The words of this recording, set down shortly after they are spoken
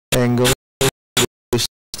angle this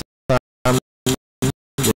time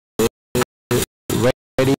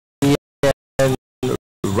ready and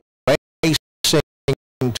racing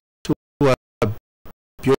to a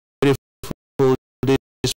beautiful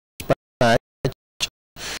dispatch.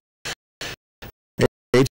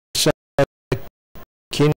 It's a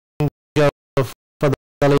king of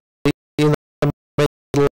fatherly in the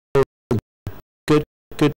middle. Good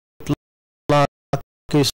luck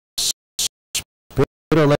is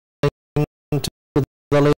spiraling to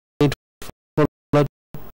the lead,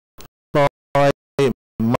 followed by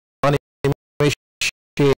Money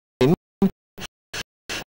Machine.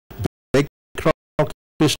 Big Croc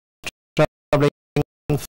is traveling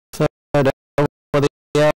third over the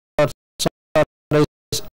outside.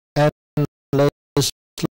 Endless like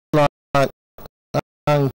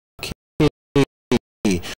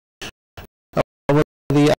key. Over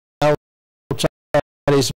the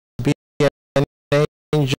outside is an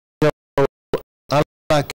angel. I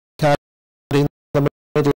like cat in the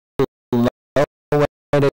middle. Nowhere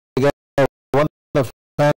to go. One of the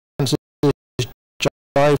fans is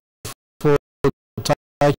joyful.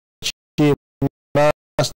 Tai Chi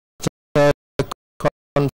Master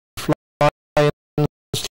Confiance.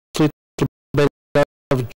 Little bit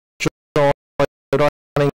of joy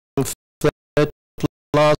running third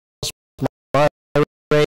last. My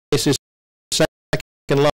race is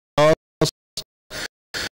second last,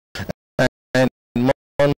 and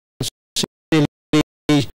Monsili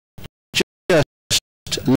just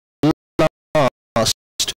last.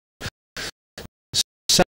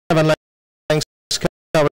 7 lengths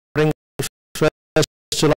covering first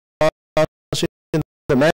to last in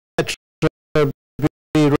the Metro B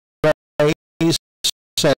race,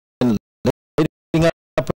 and leading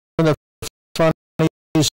up in the front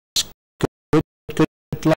is good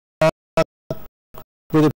luck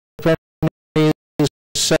with the Premier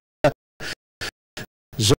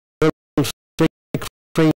Zulfric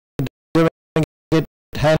Free doing it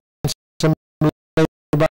handsomely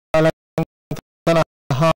by length and a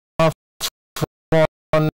half.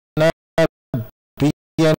 One be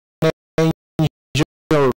an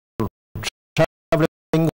angel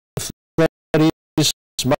traveling 30s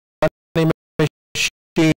Money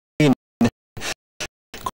Machine.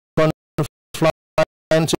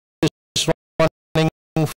 Confiance is running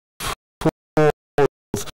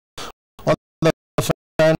fourth. On the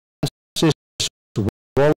fence is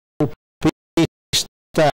Woe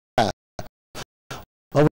Pista.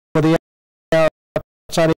 Over the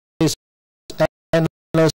outside is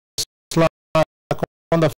Endless Like.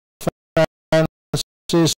 On the fence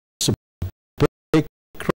is